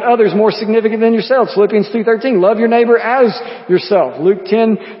humility, count others more significant than yourselves. Philippians 2:13. Love your neighbor as yourself. Luke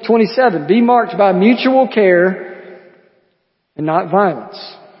 10:27. Be marked by mutual care and not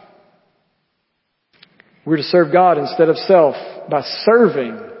violence. We're to serve God instead of self by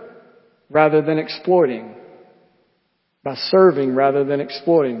serving rather than exploiting. By serving rather than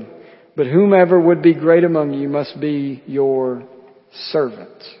exploiting. But whomever would be great among you must be your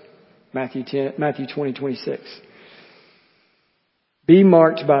servant. Matthew 20:26. Be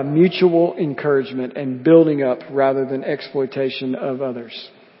marked by mutual encouragement and building up rather than exploitation of others.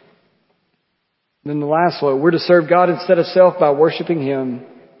 Then the last one, we're to serve God instead of self by worshiping Him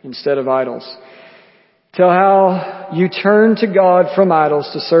instead of idols. Tell how you turn to God from idols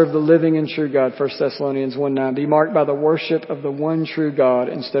to serve the living and true God. 1 Thessalonians 1:9. Be marked by the worship of the one true God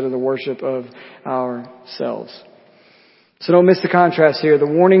instead of the worship of ourselves. So don't miss the contrast here. The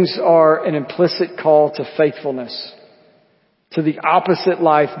warnings are an implicit call to faithfulness, to the opposite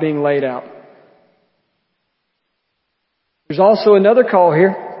life being laid out. There's also another call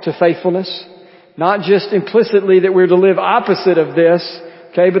here to faithfulness, not just implicitly that we're to live opposite of this,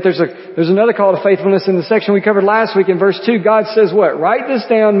 okay, but there's another call to faithfulness in the section we covered last week in verse 2. God says what? Write this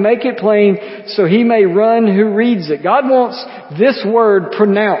down, make it plain, so he may run who reads it. God wants this word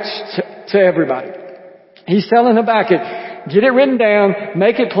pronounced to everybody. He's telling Habakkuk, get it written down,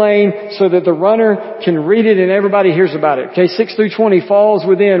 make it plain so that the runner can read it and everybody hears about it. Okay, 6 through 20 falls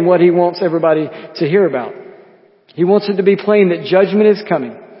within what he wants everybody to hear about. He wants it to be plain that judgment is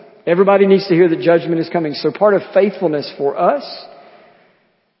coming. Everybody needs to hear that judgment is coming. So part of faithfulness for us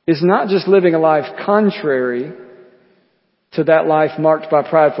is not just living a life contrary to that life marked by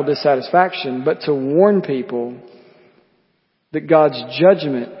prideful dissatisfaction, but to warn people that God's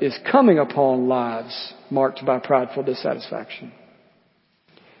judgment is coming upon lives marked by prideful dissatisfaction.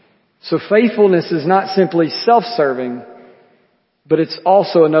 So faithfulness is not simply self-serving, but it's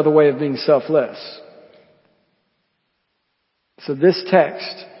also another way of being selfless. So this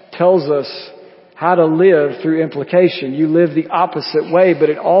text tells us how to live through implication. You live the opposite way, but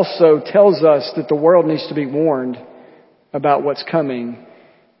it also tells us that the world needs to be warned about what's coming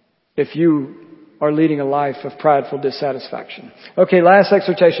if you are leading a life of prideful dissatisfaction. Okay, last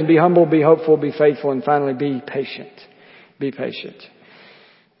exhortation. Be humble, be hopeful, be faithful, and finally be patient. Be patient.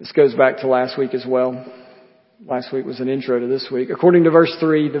 This goes back to last week as well. Last week was an intro to this week. According to verse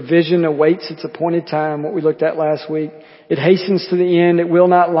 3, the vision awaits its appointed time, what we looked at last week. It hastens to the end. It will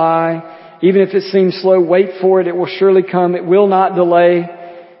not lie. Even if it seems slow, wait for it. It will surely come. It will not delay.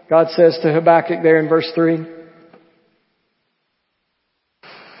 God says to Habakkuk there in verse 3.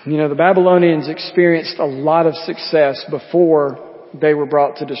 You know, the Babylonians experienced a lot of success before they were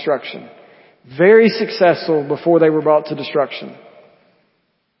brought to destruction. Very successful before they were brought to destruction.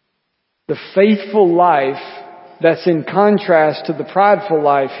 The faithful life that's in contrast to the prideful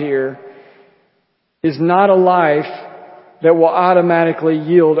life here is not a life that will automatically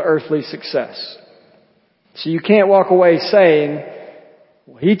yield earthly success. So you can't walk away saying,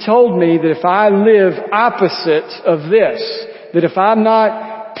 well, he told me that if I live opposite of this, that if I'm not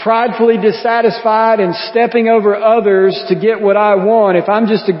pridefully dissatisfied and stepping over others to get what I want, if I'm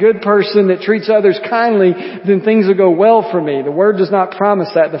just a good person that treats others kindly, then things will go well for me. The Word does not promise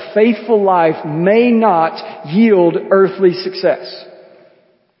that. The faithful life may not yield earthly success.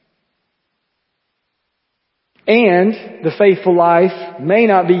 And the faithful life may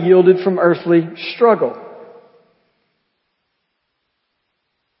not be yielded from earthly struggle.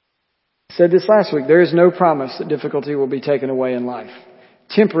 I said this last week. There is no promise that difficulty will be taken away in life.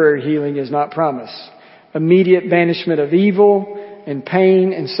 Temporary healing is not promised. Immediate banishment of evil and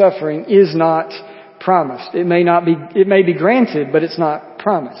pain and suffering is not promised. It may be granted, but it's not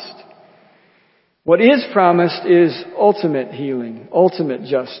promised. What is promised is ultimate healing, ultimate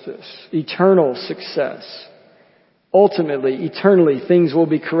justice, eternal success. Ultimately, eternally, things will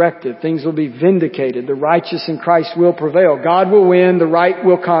be corrected. Things will be vindicated. The righteous in Christ will prevail. God will win. The right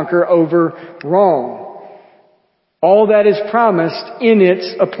will conquer over wrong. All that is promised in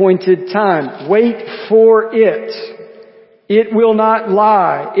its appointed time. Wait for it. It will not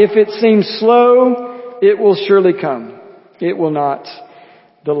lie. If it seems slow, it will surely come. It will not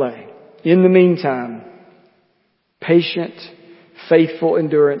delay. In the meantime, patient, faithful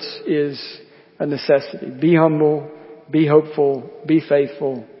endurance is a necessity. Be humble, be hopeful, be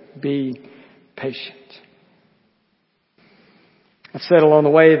faithful, be patient. I said along the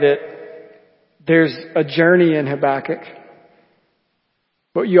way that there's a journey in Habakkuk,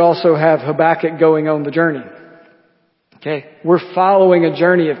 but you also have Habakkuk going on the journey. Okay? We're following a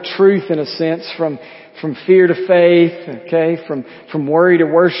journey of truth in a sense, from fear to faith, okay? From worry to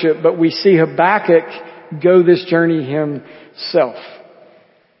worship, but we see Habakkuk go this journey himself.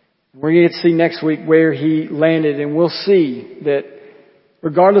 We're going to see next week where he landed, and we'll see that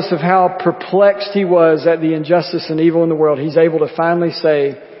regardless of how perplexed he was at the injustice and evil in the world, he's able to finally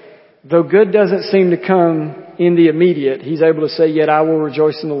say, though good doesn't seem to come in the immediate, he's able to say, yet I will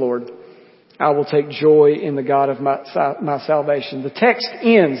rejoice in the Lord. I will take joy in the God of my salvation. The text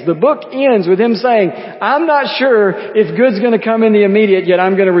ends, the book ends with him saying, I'm not sure if good's going to come in the immediate, yet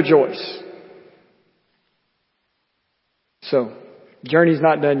I'm going to rejoice. So, journey's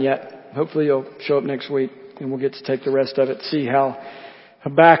not done yet. Hopefully you'll show up next week and we'll get to take the rest of it, see how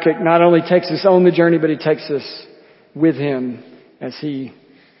Habakkuk not only takes us on the journey, but he takes us with him as he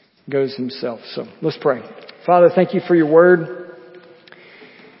goes himself. So let's pray. Father, thank you for your word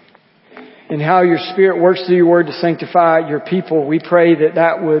and how your Spirit works through your word to sanctify your people. We pray that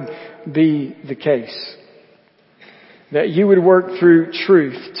that would be the case. That you would work through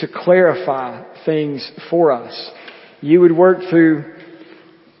truth to clarify things for us. You would work through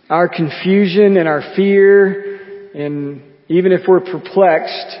our confusion and our fear, and even if we're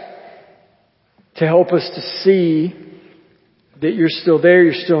perplexed, to help us to see that you're still there,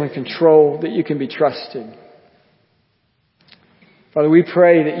 you're still in control, that you can be trusted. Father, we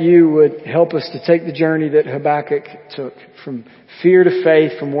pray that you would help us to take the journey that Habakkuk took, from fear to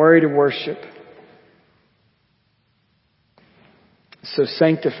faith, from worry to worship. So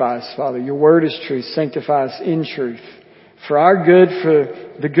sanctify us, Father. Your word is truth. Sanctify us in truth. For our good,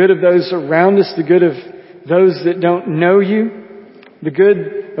 for the good of those around us, the good of those that don't know you, the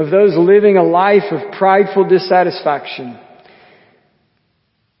good of those living a life of prideful dissatisfaction.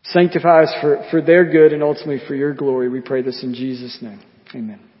 Sanctify us for their good and ultimately for your glory. We pray this in Jesus' name.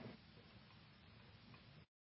 Amen.